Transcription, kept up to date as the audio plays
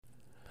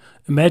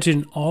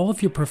Imagine all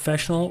of your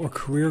professional or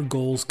career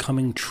goals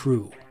coming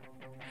true,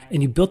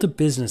 and you built a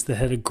business that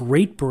had a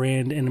great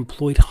brand and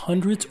employed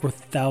hundreds or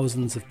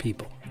thousands of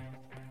people.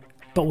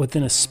 But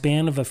within a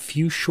span of a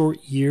few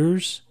short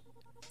years,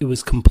 it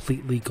was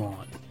completely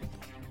gone.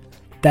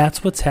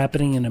 That's what's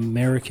happening in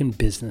American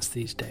business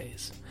these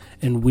days,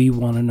 and we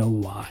want to know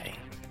why.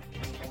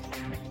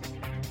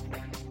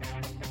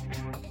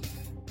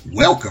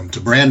 Welcome to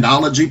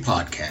Brandology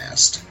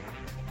Podcast,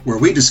 where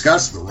we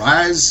discuss the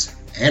rise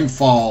and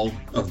fall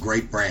of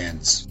great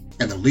brands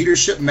and the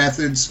leadership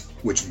methods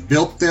which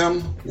built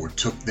them or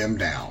took them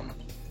down.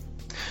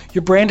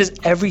 Your brand is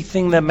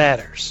everything that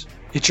matters.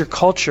 It's your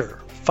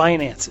culture,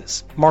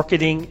 finances,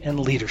 marketing, and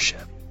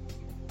leadership.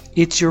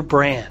 It's your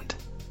brand.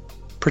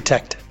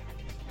 Protect it.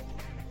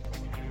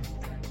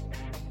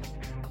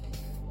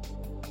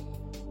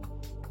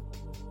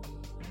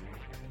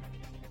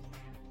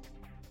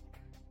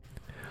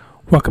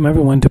 Welcome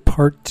everyone to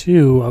part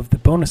 2 of the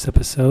bonus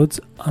episodes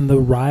on the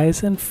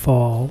rise and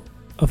fall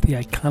of the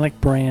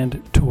iconic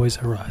brand Toys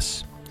R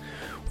Us.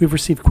 We've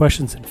received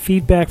questions and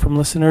feedback from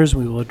listeners.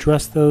 We will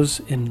address those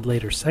in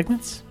later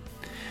segments.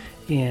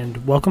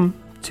 And welcome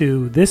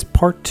to this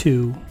part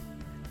 2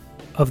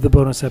 of the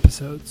bonus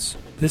episodes.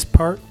 This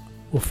part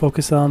will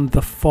focus on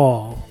the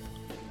fall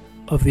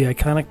of the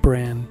iconic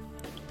brand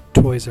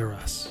Toys R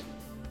Us.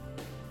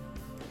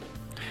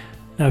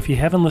 Now, if you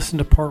haven't listened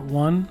to part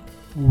 1,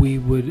 we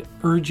would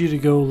urge you to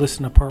go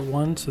listen to part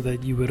 1 so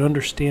that you would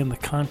understand the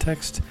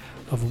context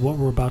of what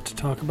we're about to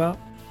talk about.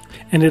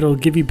 And it'll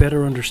give you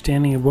better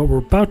understanding of what we're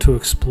about to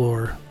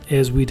explore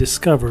as we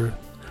discover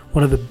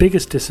one of the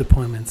biggest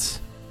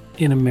disappointments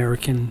in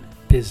American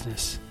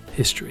business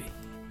history.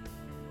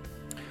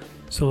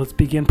 So let's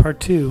begin part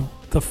 2,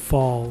 the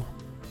fall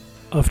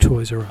of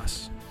Toys R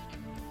Us.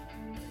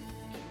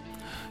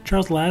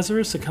 Charles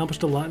Lazarus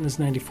accomplished a lot in his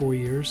 94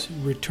 years.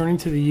 Returning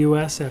to the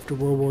U.S. after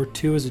World War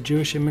II as a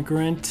Jewish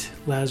immigrant,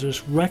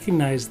 Lazarus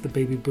recognized the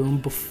baby boom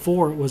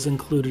before it was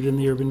included in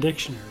the Urban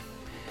Dictionary.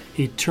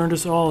 He turned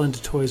us all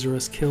into Toys R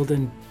Us Killed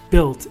and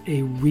built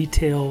a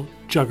retail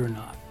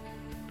juggernaut.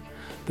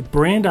 The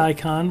brand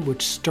icon,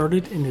 which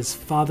started in his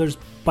father's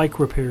bike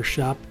repair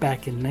shop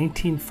back in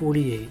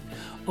 1948,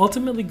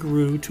 ultimately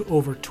grew to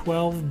over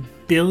 $12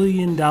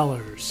 billion.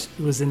 It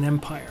was an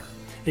empire.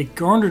 It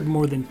garnered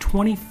more than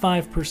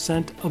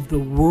 25% of the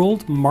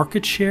world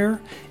market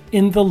share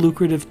in the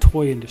lucrative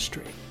toy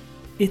industry.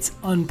 It's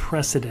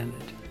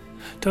unprecedented.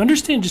 To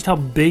understand just how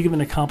big of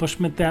an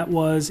accomplishment that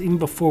was, even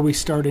before we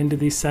start into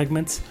these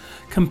segments,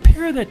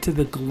 compare that to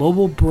the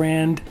global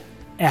brand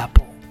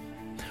Apple,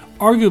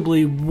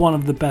 arguably one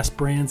of the best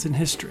brands in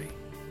history.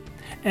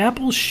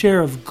 Apple's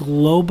share of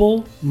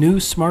global new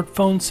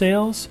smartphone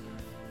sales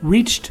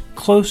reached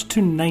close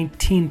to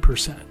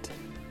 19%.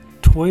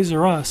 Toys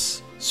R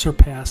Us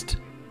surpassed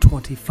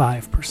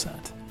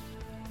 25%.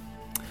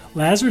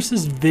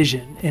 Lazarus's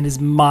vision and his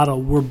motto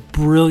were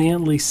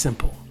brilliantly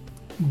simple.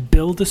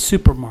 Build a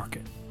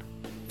supermarket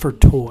for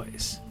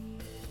toys.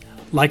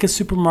 Like a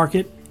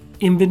supermarket,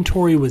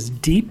 inventory was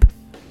deep,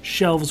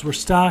 shelves were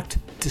stocked,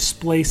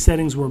 display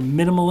settings were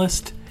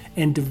minimalist,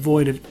 and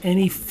devoid of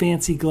any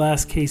fancy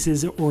glass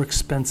cases or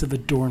expensive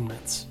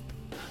adornments.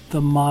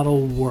 The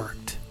model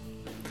worked.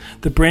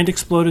 The brand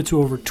exploded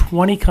to over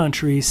 20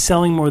 countries,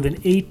 selling more than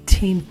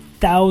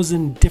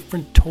 18,000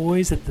 different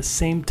toys at the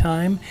same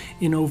time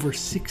in over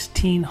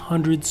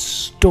 1,600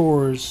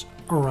 stores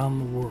around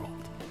the world.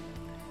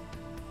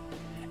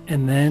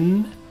 And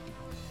then,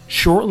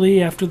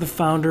 shortly after the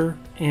founder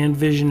and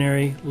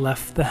visionary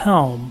left the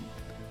helm,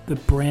 the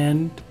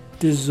brand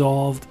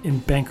dissolved in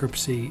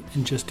bankruptcy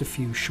in just a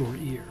few short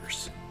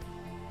years.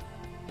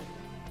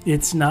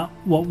 It's not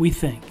what we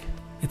think.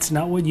 It's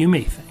not what you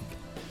may think.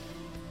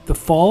 The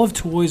fall of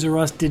Toys R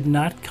Us did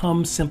not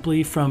come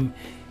simply from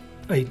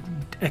an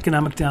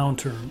economic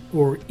downturn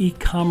or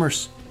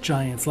e-commerce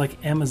giants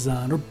like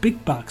Amazon or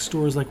big box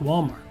stores like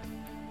Walmart.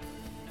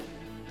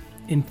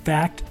 In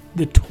fact,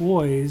 the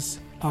Toys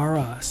R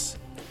Us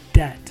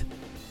debt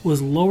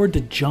was lowered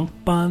to junk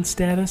bond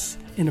status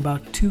in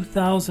about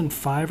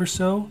 2005 or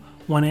so,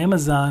 when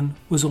Amazon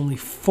was only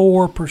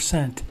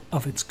 4%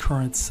 of its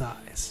current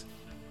size.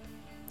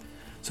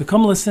 So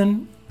come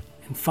listen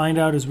and find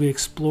out as we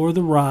explore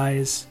the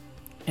rise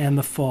and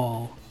the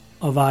fall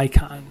of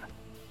icon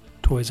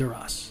Toys R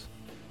Us.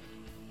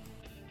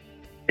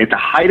 At the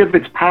height of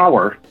its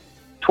power,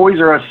 Toys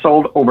R Us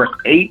sold over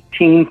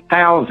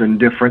 18,000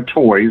 different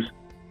toys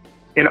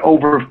in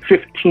over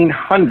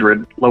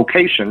 1,500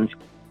 locations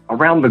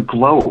around the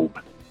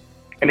globe,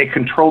 and it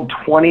controlled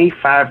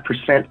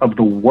 25% of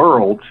the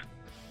world's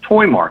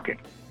toy market,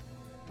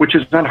 which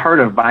is unheard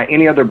of by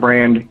any other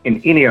brand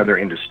in any other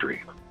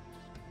industry.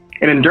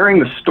 And during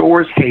the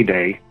store's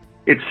heyday,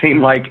 it seemed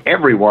like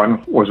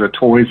everyone was a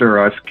Toys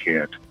R Us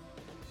kid.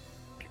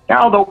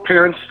 Now, although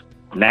parents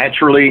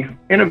naturally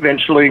and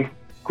eventually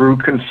grew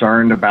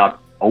concerned about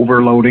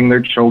overloading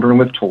their children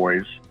with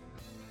toys,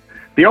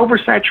 the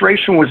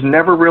oversaturation was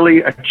never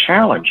really a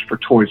challenge for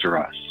Toys R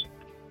Us.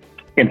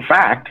 In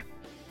fact,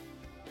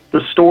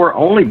 the store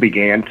only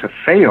began to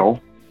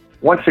fail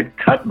once it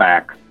cut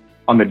back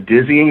on the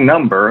dizzying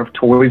number of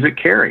toys it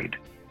carried.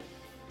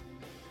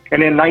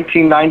 And in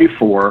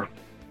 1994,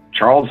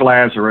 Charles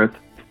Lazarus,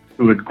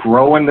 who had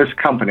grown this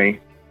company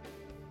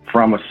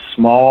from a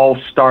small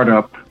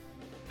startup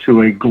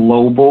to a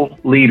global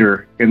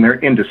leader in their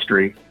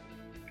industry,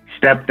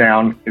 stepped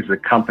down as the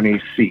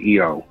company's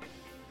CEO.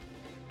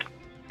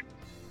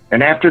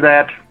 And after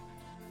that,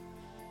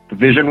 the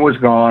vision was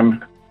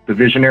gone, the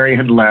visionary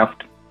had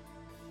left,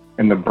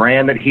 and the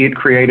brand that he had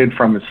created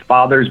from his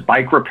father's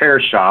bike repair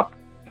shop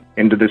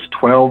into this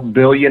 $12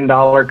 billion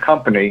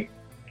company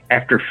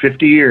after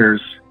 50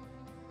 years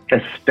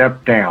has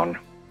stepped down.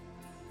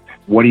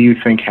 What do you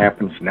think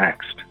happens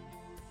next?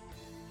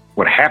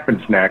 What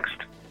happens next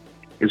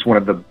is one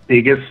of the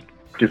biggest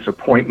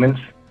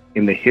disappointments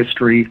in the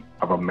history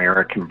of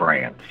American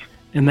brands.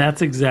 And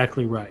that's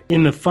exactly right.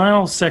 In the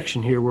final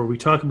section here, where we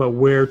talk about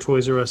where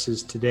Toys R Us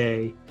is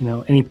today,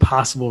 any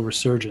possible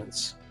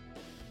resurgence,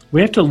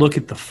 we have to look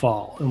at the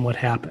fall and what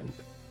happened.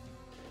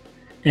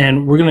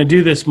 And we're going to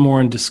do this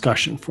more in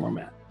discussion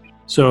format.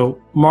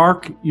 So,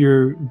 Mark,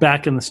 you're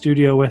back in the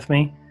studio with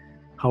me.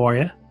 How are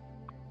you?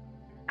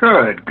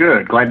 Good.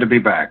 Glad to be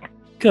back.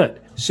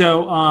 Good.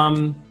 So,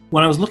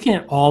 when I was looking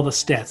at all the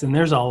stats, and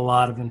there's a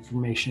lot of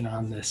information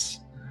on this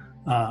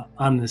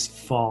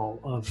fall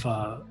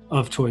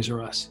of Toys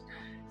R Us,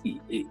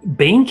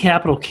 Bain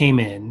Capital came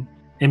in,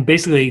 and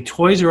basically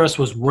Toys R Us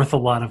was worth a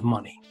lot of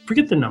money.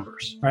 Forget the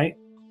numbers, right?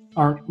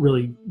 Aren't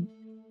really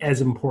as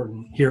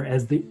important here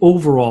as the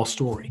overall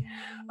story.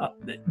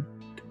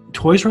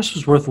 Toys R Us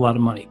was worth a lot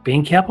of money.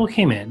 Bain Capital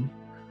came in,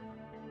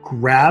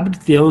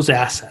 grabbed those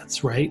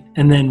assets, right,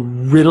 and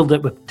then riddled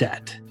it with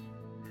debt.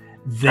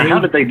 How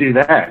did they do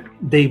that?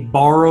 They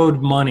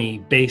borrowed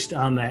money based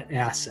on that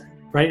asset,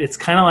 right? It's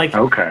kind of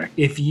like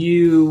if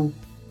you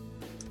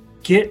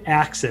get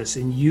access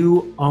and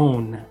you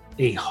own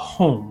a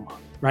home,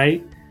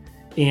 right,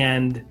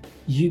 and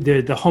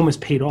the home is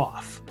paid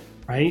off,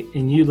 right,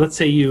 and let's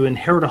say you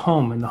inherit a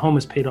home and the home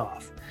is paid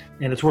off,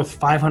 and it's worth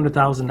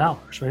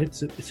 $500,000, right?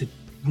 It's a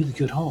really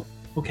good home.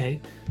 Okay,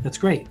 that's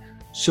great.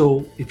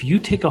 So if you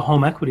take a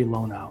home equity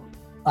loan out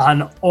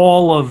on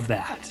all of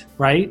that,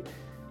 right,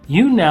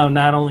 you now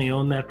not only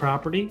own that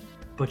property,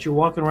 but you're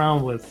walking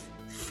around with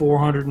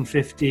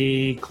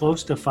 450,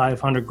 close to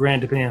 500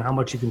 grand, depending on how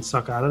much you can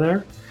suck out of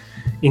there,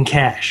 in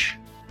cash,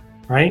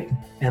 right?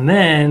 And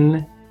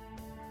then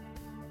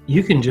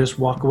you can just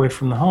walk away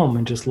from the home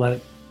and just let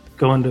it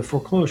go into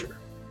foreclosure.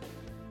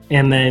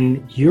 And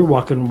then you're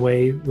walking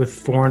away with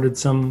 400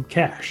 some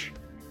cash,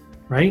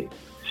 right?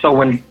 So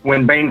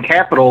when Bain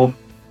Capital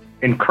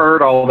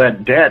incurred all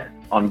that debt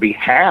on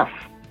behalf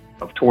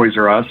of Toys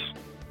R Us,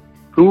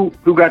 who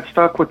got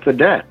stuck with the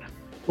debt?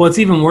 Well, it's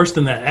even worse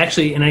than that,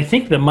 actually. And I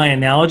think that my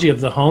analogy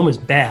of the home is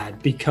bad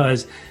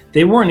because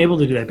they weren't able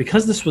to do that.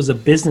 Because this was a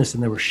business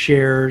and there were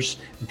shares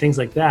and things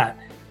like that,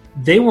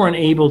 they weren't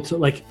able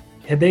to,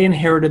 had they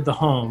inherited the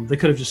home, they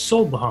could have just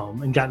sold the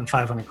home and gotten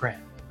 500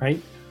 grand,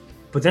 right?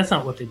 But that's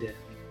not what they did.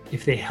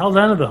 If they held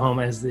onto the home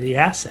as the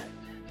asset,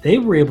 they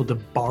were able to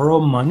borrow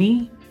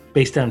money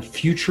based on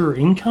future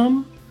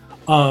income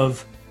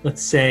of,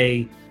 let's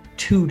say,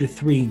 $2 to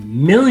 $3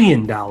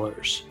 million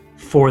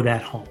for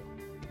that home.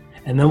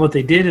 And then what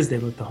they did is they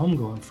let the home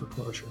go in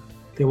foreclosure.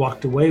 They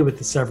walked away with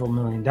the several $1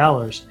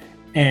 million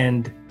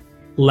and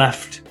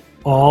left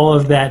all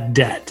of that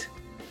debt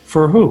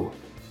for who?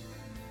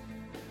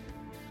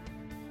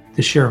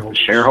 The shareholders.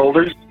 The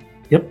shareholders?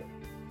 Yep.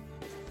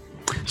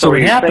 So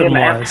what happened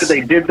was, after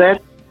they did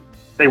that,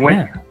 they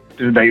went.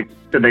 Yeah.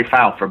 Did they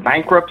file for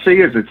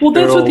bankruptcy? Is it well,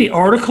 that's what the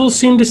articles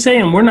seem to say,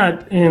 and we're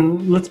not.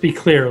 And let's be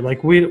clear,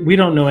 we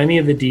don't know any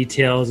of the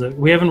details.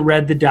 We haven't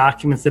read the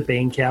documents that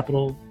Bain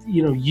Capital,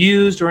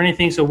 used or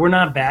anything. So we're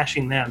not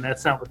bashing them.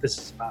 That's not what this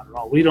is about at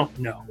all. We don't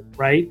know,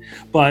 right?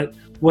 But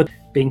what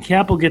Bain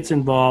Capital gets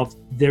involved,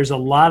 there's a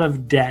lot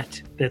of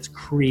debt that's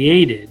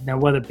created. Now,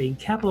 whether Bain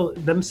Capital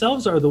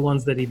themselves are the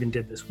ones that even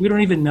did this, we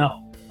don't even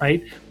know,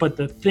 right? But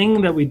the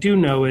thing that we do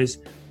know is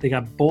they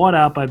got bought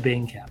out by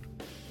Bain Capital.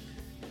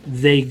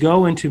 They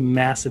go into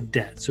massive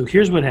debt. So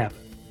here's what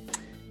happened.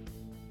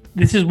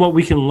 This is what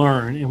we can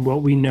learn and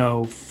what we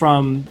know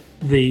from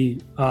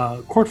the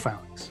court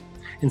filings.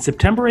 On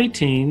September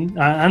 18th,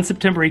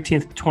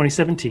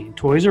 2017,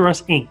 Toys R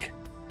Us, Inc.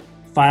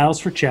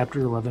 files for Chapter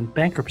 11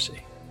 bankruptcy.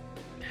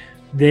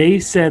 They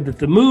said that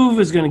the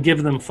move is going to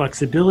give them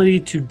flexibility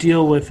to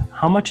deal with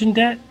how much in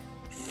debt?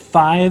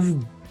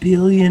 $5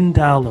 billion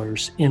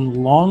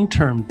in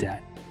long-term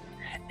debt.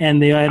 And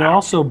they had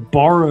also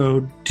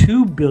borrowed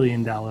 $2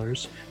 billion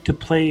to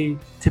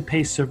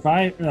pay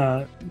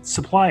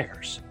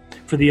suppliers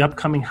for the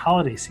upcoming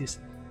holiday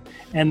season.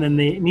 And then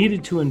they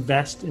needed to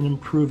invest in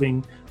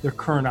improving their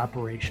current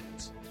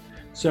operations.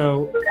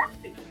 So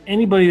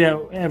anybody that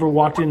ever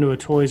walked into a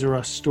Toys R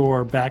Us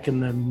store back in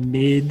the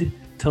mid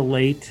to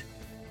late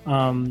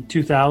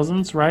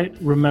 2000s, right,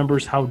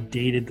 remembers how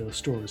dated those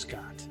stores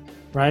got,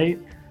 right?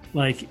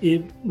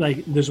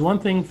 There's one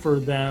thing for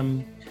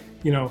them,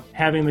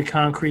 having the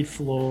concrete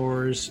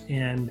floors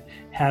and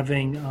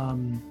having,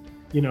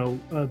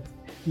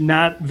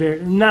 not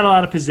a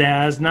lot of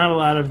pizzazz, not a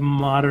lot of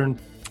modern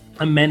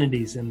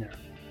amenities in there.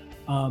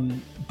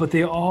 But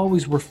they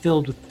always were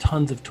filled with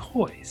tons of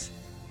toys.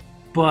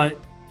 But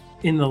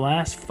in the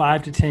last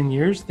 5 to 10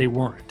 years, they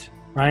weren't,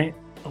 right?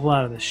 A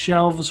lot of the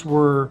shelves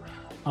were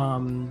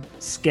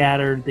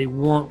scattered. They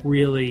weren't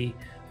really,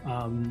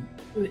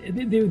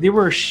 they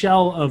were a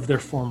shell of their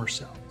former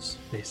selves,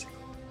 basically.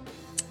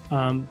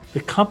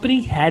 The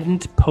company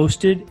hadn't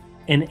posted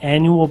an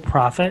annual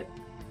profit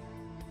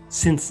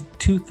since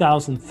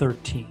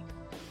 2013.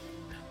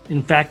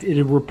 In fact, it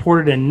had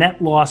reported a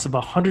net loss of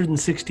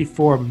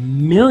 $164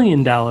 million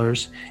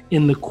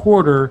in the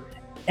quarter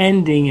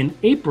ending in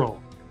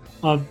April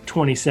of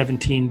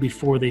 2017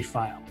 before they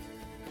filed.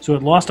 So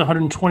it lost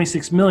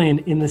 $126 million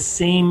in the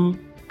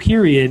same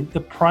period the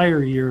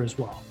prior year as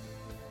well.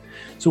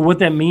 So what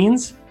that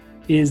means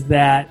is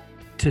that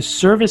to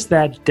service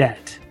that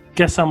debt,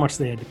 guess how much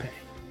they had to pay?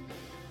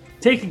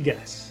 Take a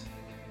guess.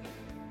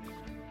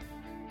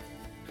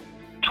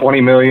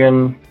 20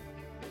 million,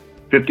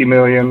 50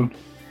 million.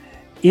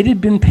 It had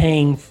been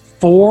paying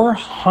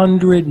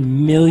 $400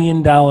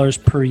 million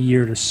per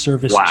year to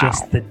service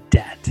just the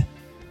debt.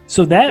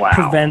 So that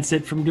prevents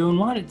it from doing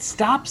what? It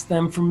stops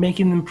them from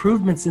making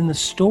improvements in the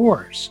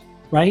stores,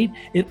 right?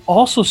 It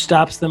also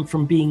stops them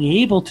from being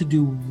able to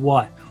do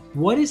what?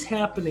 What is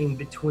happening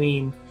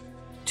between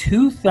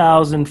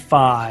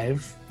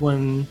 2005,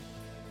 when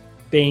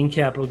Bain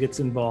Capital gets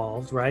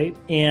involved, right,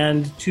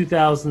 and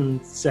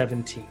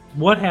 2017?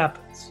 What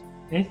happens?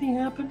 Anything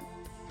happen?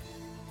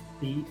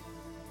 The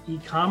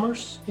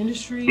e-commerce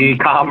industry?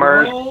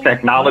 E-commerce,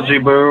 technology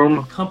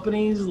boom.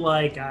 Companies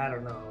like, I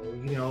don't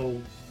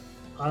know,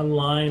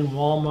 online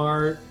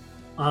Walmart,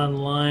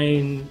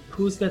 online,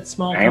 who's that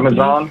small company?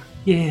 Amazon?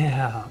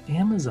 Yeah,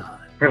 Amazon.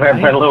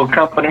 Right? That little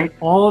company.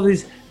 All of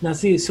these. Now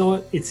see,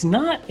 so it's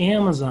not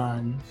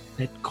Amazon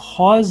that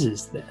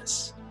causes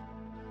this.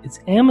 It's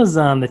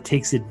Amazon that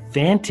takes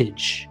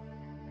advantage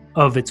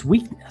of its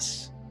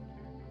weakness.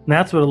 And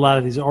that's what a lot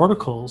of these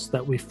articles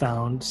that we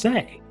found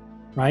say,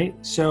 right?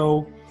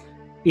 So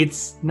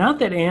it's not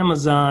that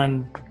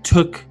Amazon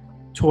took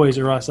Toys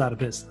R Us out of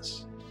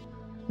business.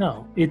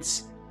 No,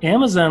 it's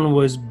Amazon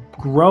was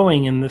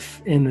growing in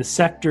the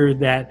sector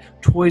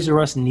that Toys R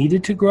Us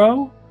needed to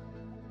grow,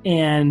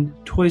 and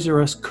Toys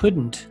R Us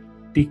couldn't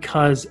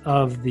because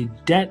of the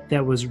debt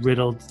that was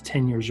riddled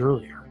 10 years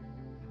earlier.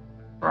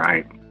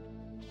 Right.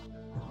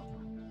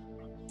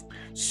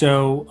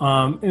 So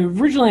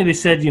originally they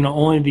said,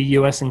 only the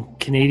U.S. and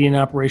Canadian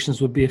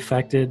operations would be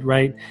affected,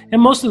 right? And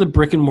most of the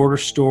brick and mortar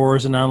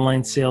stores and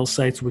online sales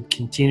sites would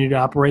continue to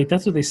operate.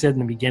 That's what they said in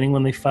the beginning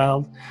when they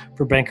filed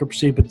for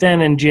bankruptcy. But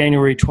then in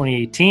January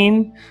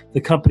 2018,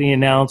 the company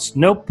announced,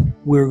 nope,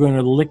 we're going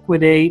to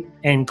liquidate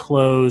and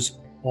close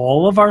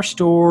all of our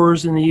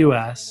stores in the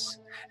U.S.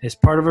 as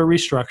part of a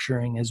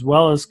restructuring, as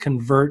well as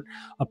convert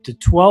up to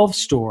 12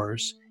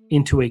 stores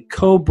into a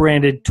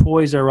co-branded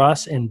Toys R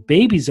Us and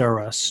Babies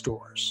R Us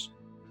stores.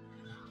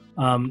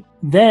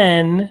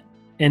 Then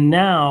and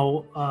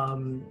now,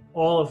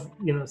 all of,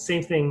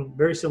 same thing,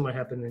 very similar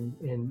happened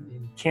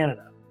in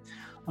Canada.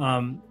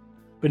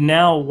 But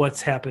now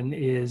what's happened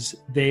is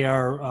they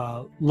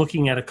are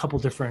looking at a couple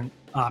different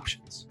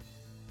options.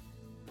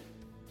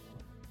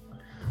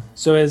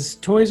 So as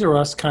Toys R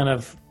Us kind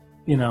of,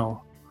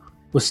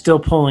 was still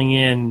pulling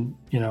in,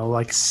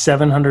 like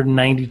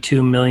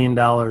 $792 million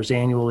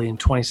annually in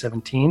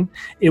 2017.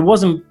 It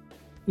wasn't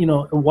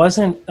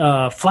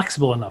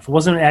flexible enough. It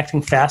wasn't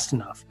acting fast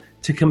enough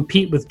to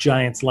compete with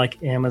giants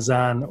like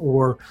Amazon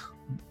or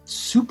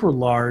super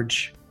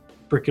large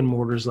brick and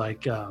mortars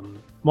like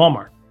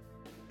Walmart,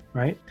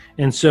 right?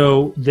 And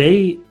so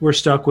they were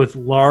stuck with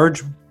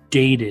large,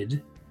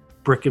 dated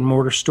brick and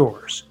mortar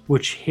stores,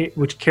 which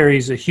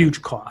carries a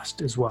huge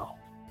cost as well,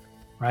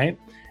 right?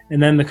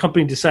 And then the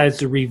company decides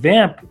to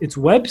revamp its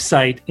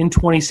website in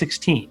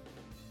 2016.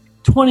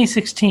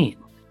 2016.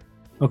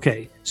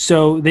 Okay,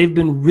 so they've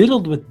been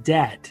riddled with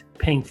debt,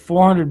 paying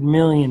 $400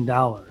 million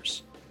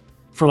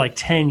for like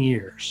 10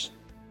 years.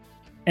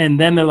 And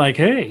then they're like,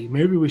 hey,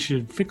 maybe we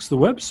should fix the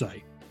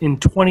website in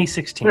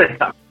 2016.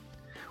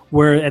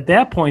 Where at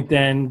that point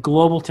then,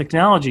 Global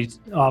Technology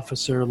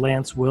Officer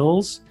Lance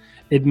Wills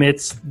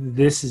admits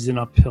this is an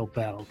uphill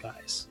battle,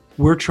 guys.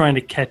 We're trying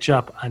to catch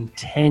up on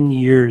 10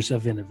 years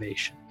of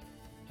innovation.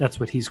 That's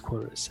what he's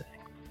quoted as saying.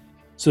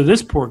 So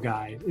this poor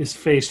guy is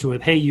faced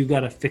with, hey, you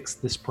got to fix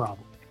this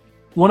problem.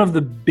 One of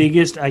the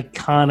biggest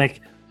iconic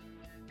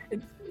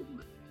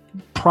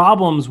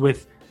problems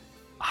with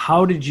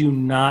how did you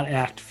not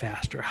act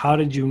faster? How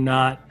did you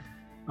not,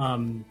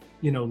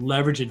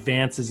 leverage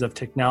advances of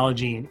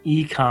technology and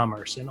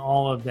e-commerce and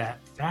all of that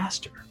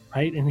faster,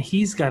 right? And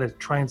he's got to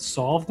try and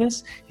solve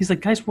this. He's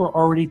like, guys, we're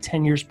already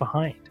 10 years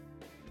behind.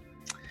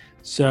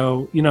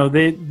 So,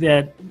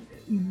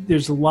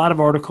 there's a lot of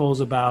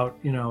articles about,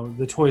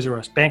 the Toys R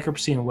Us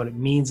bankruptcy and what it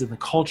means in the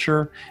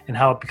culture and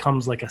how it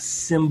becomes like a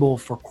symbol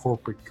for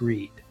corporate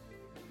greed.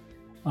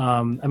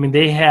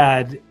 They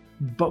had,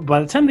 but by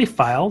the time they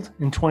filed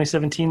in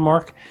 2017,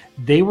 Mark,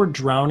 they were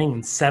drowning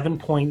in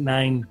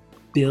 $7.9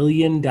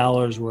 billion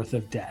worth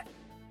of debt.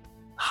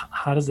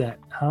 How does that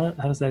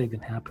even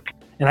happen?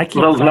 And I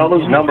can't.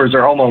 Those numbers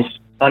are almost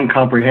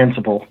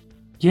incomprehensible.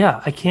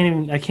 Yeah, I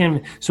can't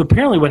even. So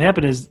apparently what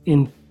happened is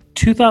in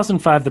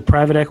 2005, the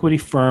private equity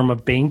firm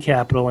of Bain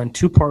Capital and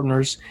two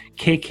partners,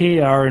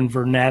 KKR and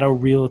Vornado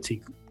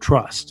Realty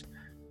Trust,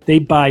 they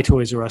buy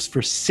Toys R Us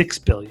for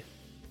 $6 billion.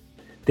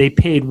 They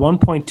paid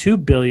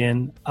 $1.2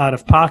 billion out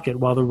of pocket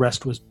while the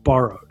rest was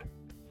borrowed.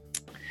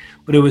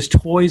 But it was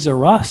Toys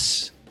R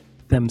Us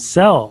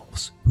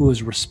themselves who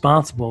was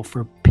responsible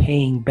for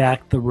paying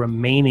back the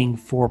remaining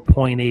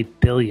 $4.8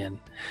 billion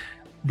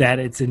that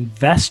its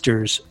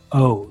investors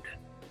owed.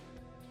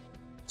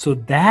 So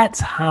that's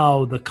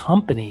how the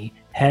company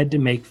had to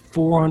make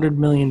 $400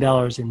 million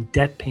in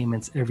debt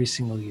payments every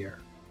single year.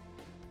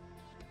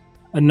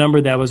 A number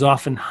that was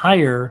often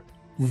higher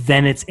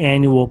than its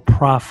annual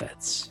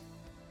profits.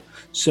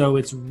 So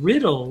it's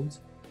riddled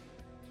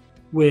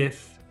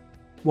with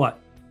what?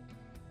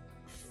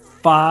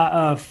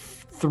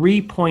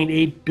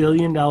 $3.8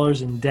 billion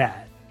in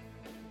debt.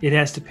 It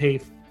has to pay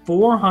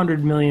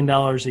 $400 million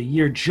a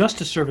year just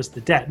to service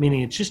the debt,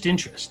 meaning it's just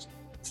interest.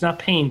 It's not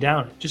paying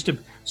down it. Just to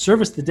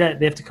service the debt,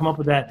 they have to come up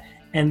with that.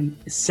 And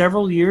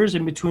several years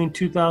in between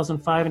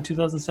 2005 and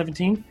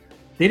 2017,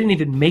 they didn't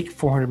even make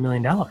 $400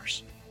 million.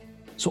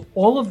 So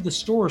all of the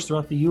stores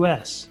throughout the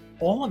U.S.,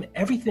 all of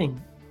everything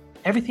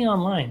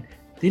online,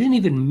 they didn't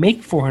even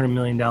make $400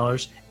 million,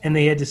 and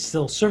they had to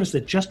still service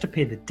it just to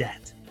pay the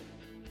debt.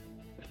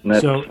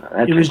 That's it was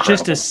incredible.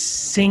 Just a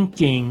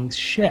sinking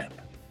ship.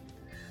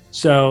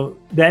 So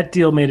that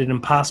deal made it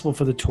impossible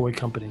for the toy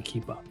company to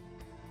keep up,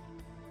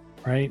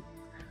 right?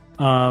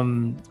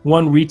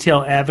 One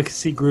retail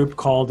advocacy group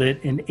called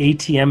it an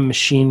ATM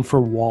machine for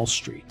Wall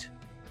Street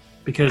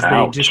because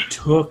Ouch.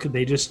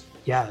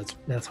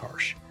 that's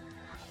harsh.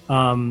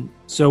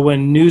 So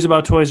when news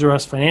about Toys R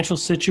Us financial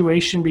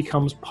situation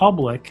becomes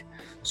public,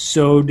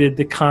 so did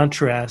the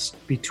contrast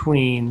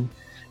between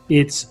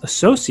its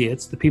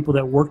associates, the people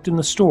that worked in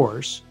the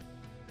stores,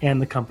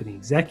 and the company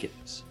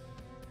executives.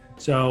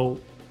 So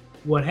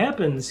what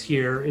happens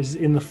here is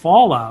in the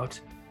fallout,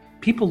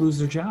 people lose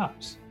their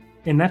jobs.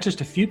 And not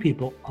just a few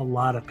people, a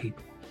lot of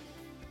people.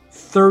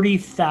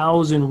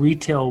 30,000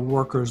 retail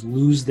workers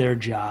lose their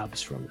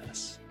jobs from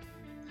this.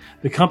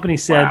 The company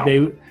said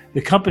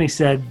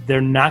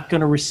they're not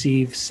going to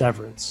receive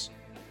severance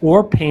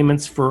or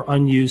payments for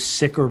unused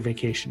sick or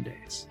vacation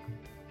days.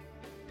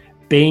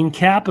 Bain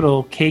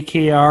Capital,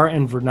 KKR,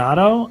 and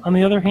Vornado, on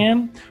the other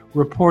hand,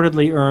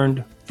 reportedly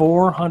earned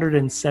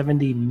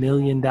 $470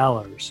 million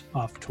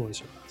off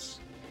Toys R Us.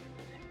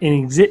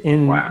 In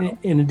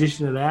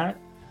addition to that,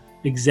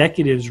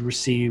 executives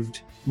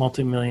received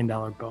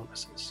multi-million-dollar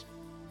bonuses.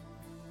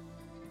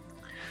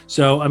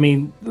 So, I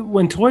mean,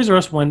 when Toys R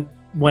Us went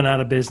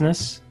out of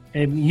business,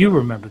 and you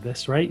remember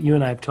this, right? You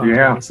and I have talked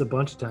about this a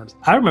bunch of times.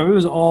 I remember it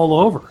was all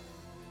over.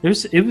 There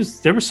was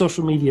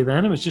social media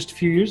then. It was just a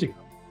few years ago.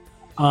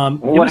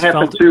 What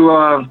happened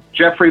to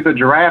Jeffrey the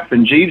Giraffe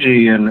and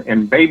Gigi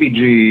and Baby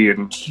G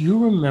and do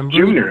you remember,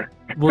 Junior?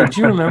 Well,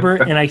 do you remember?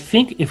 And I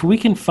think if we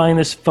can find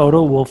this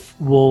photo, we'll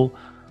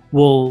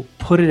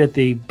put it at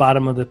the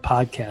bottom of the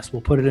podcast.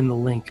 We'll put it in the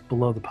link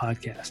below the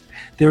podcast.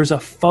 There's a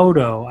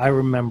photo I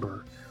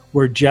remember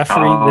where Jeffrey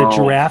the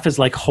Giraffe is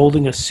like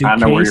holding a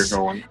suitcase I know where you're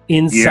going.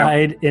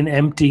 inside an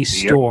empty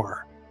store.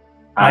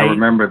 I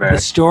remember that. The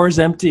store's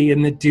empty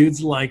and the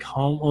dude's like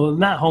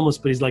not homeless,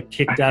 but he's like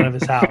kicked out of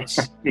his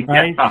house,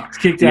 right? He's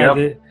kicked out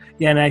of it.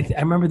 Yeah, and I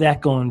remember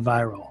that going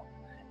viral.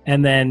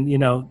 And then,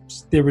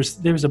 there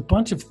was a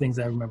bunch of things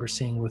I remember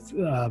seeing with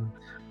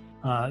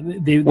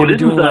they were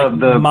doing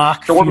the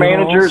mock store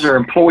funerals. managers or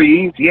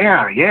employees.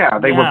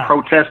 They were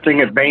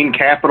protesting at Bain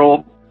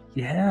Capital.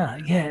 Yeah.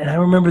 And I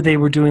remember they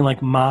were doing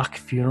like mock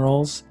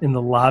funerals in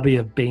the lobby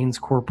of Bain's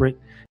corporate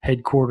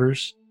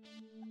headquarters.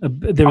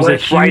 There was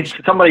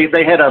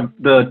They had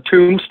the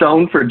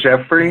tombstone for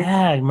Jeffrey.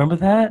 Yeah, remember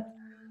that?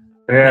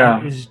 Yeah.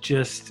 That is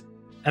just,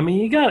 I mean,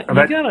 you got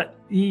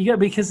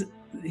because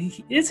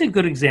it's a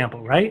good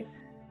example, right?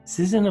 This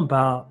isn't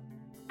about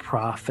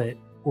profit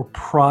or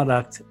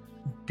product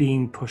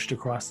being pushed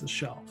across the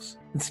shelves.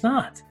 It's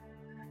not.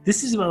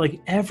 This is about like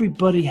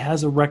everybody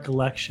has a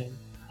recollection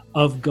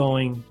of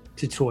going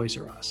to Toys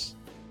R Us.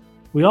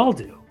 We all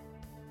do.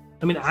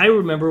 I mean, I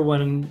remember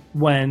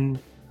when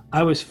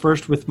I was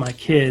first with my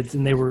kids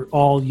and they were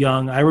all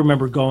young. I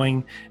remember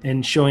going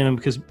and showing them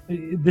because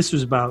this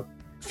was about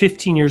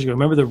 15 years ago.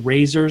 Remember the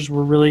Razors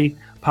were really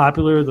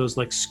popular, those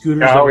like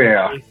scooters that were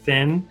really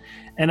thin.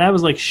 And I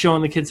was like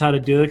showing the kids how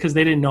to do it because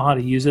they didn't know how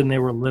to use it and they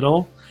were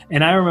little.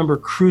 And I remember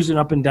cruising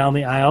up and down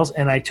the aisles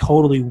and I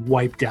totally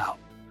wiped out.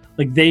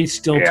 Like they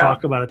still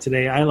talk about it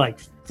today. I like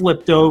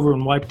flipped over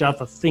and wiped out.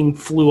 The thing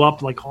flew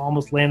up, like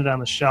almost landed on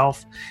the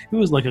shelf. It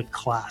was like a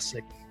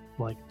classic,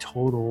 like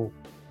total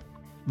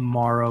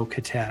Morrow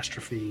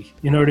catastrophe.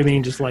 You know what I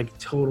mean? Just like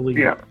totally.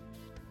 Yeah,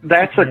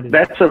 that's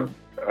a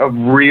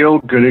real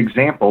good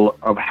example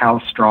of how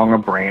strong a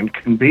brand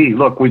can be.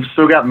 Look, we've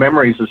still got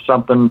memories of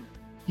something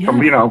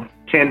from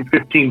 10,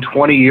 15,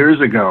 20 years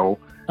ago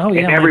Oh,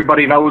 yeah.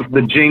 Everybody knows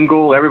the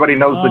jingle. Everybody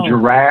knows the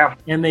giraffe.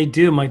 And they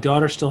do. My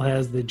daughter still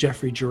has the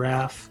Jeffrey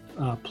Giraffe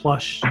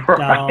plush doll.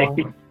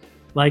 Right.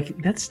 Like,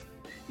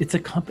 it's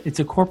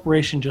a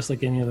corporation just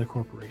like any other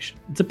corporation.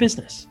 It's a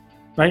business,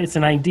 right? It's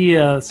an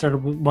idea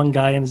started with one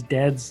guy in his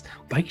dad's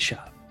bike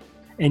shop,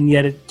 and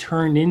yet it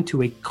turned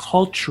into a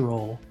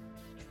cultural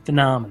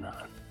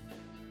phenomenon.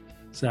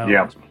 So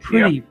it's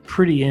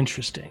pretty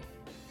interesting.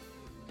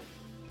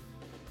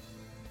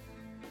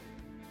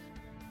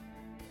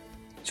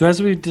 So as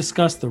we've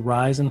discussed the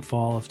rise and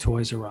fall of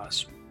Toys R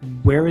Us,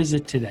 where is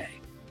it today?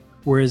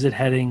 Where is it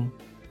heading?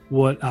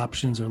 What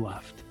options are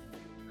left?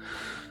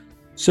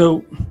 So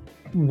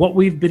what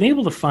we've been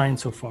able to find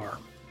so far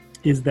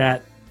is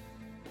that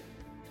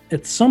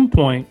at some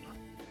point,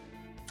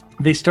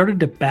 they started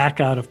to back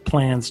out of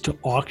plans to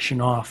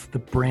auction off the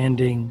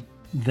branding,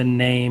 the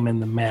name,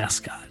 and the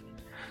mascot.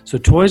 So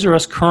Toys R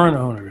Us current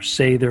owners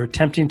say they're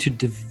attempting to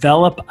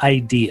develop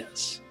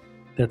ideas.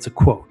 That's a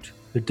quote.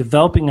 They're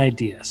developing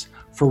ideas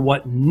for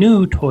what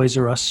new Toys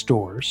R Us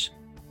stores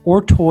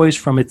or toys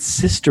from its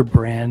sister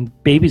brand,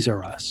 Babies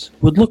R Us,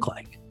 would look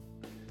like.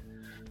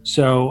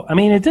 So, I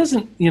mean, it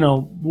doesn't,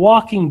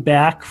 walking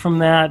back from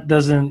that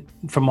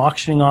from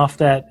auctioning off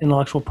that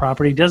intellectual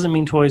property doesn't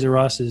mean Toys R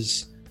Us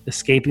is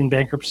escaping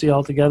bankruptcy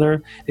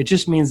altogether. It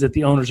just means that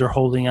the owners are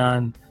holding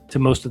on to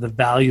most of the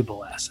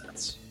valuable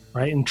assets,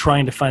 right? And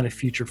trying to find a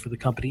future for the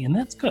company. And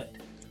that's good.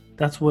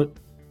 That's what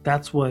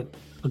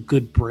a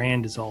good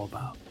brand is all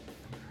about.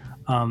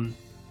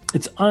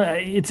 It's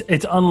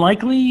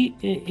unlikely,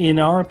 in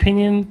our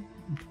opinion,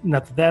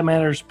 not that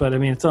matters, but I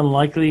mean, it's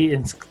unlikely,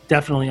 and it's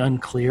definitely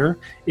unclear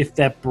if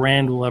that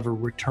brand will ever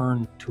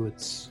return to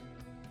its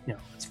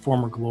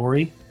former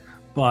glory.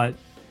 But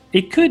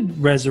it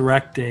could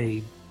resurrect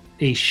a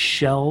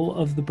shell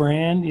of the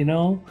brand,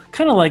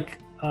 kind of like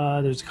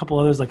there's a couple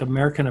others like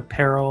American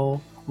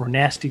Apparel or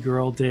Nasty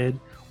Girl did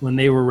when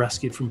they were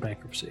rescued from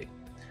bankruptcy.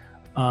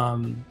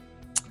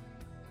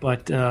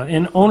 But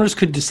owners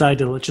could decide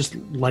to just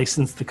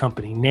license the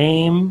company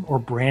name or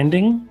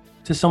branding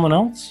to someone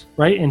else,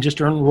 right? And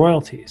just earn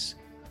royalties.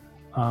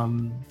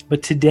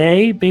 But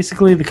today,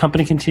 basically, the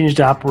company continues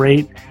to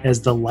operate as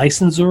the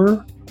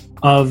licensor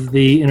of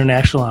the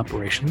international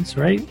operations,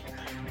 right?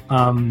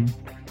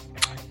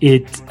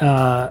 It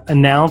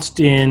announced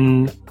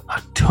in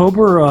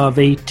October of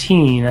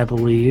 2018, I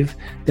believe,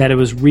 that it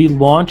was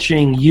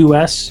relaunching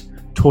U.S.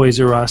 Toys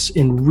R Us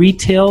in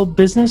retail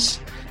business.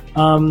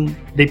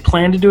 They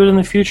plan to do it in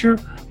the future,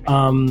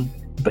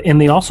 and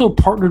they also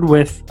partnered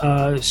with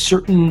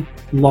certain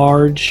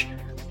large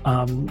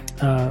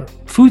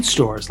food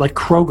stores like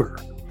Kroger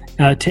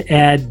to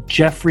add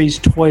Jeffrey's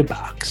Toy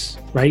Box,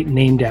 right,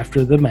 named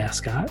after the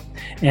mascot,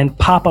 and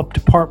pop-up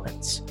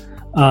departments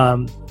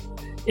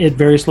at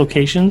various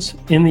locations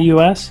in the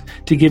U.S.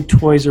 to give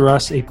Toys R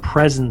Us a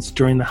presence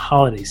during the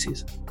holiday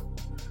season.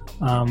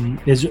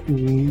 As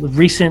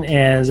recent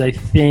as, I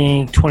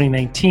think,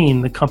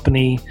 2019, the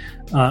company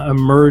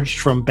emerged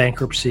from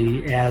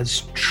bankruptcy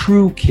as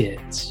True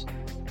Kids.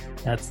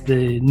 That's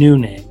the new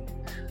name.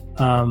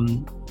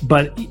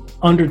 But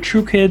under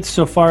True Kids,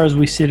 so far as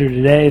we sit here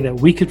today, that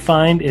we could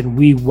find, and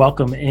we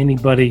welcome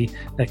anybody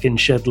that can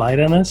shed light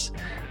on us,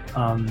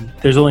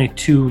 there's only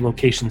 2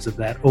 locations of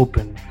that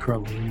open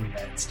currently in the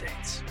United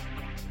States.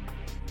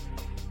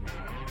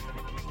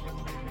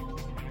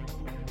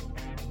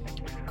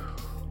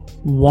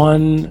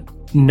 One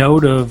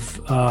note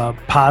of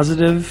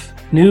positive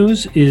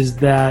news is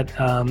that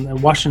a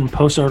Washington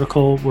Post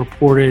article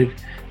reported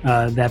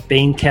that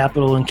Bain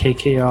Capital and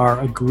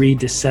KKR agreed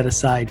to set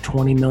aside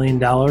 $20 million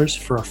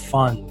for a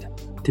fund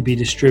to be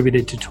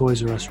distributed to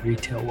Toys R Us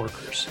retail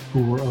workers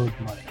who were owed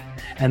money.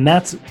 And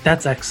that's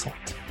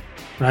excellent,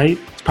 right?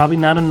 It's probably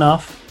not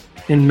enough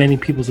in many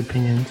people's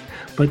opinions,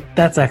 but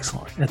that's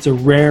excellent. That's a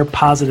rare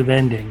positive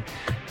ending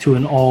to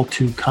an all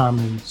too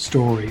common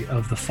story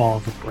of the fall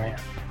of a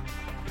brand.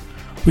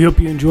 We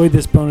hope you enjoyed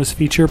this bonus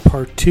feature,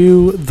 part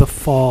 2, The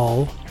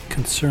Fall,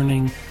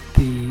 concerning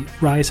the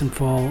rise and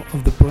fall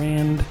of the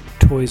brand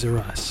Toys R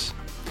Us.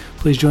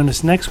 Please join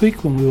us next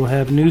week when we will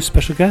have new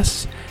special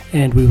guests,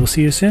 and we will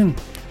see you soon.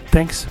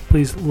 Thanks.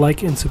 Please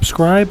like and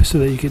subscribe so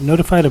that you get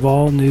notified of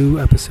all new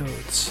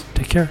episodes.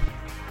 Take care.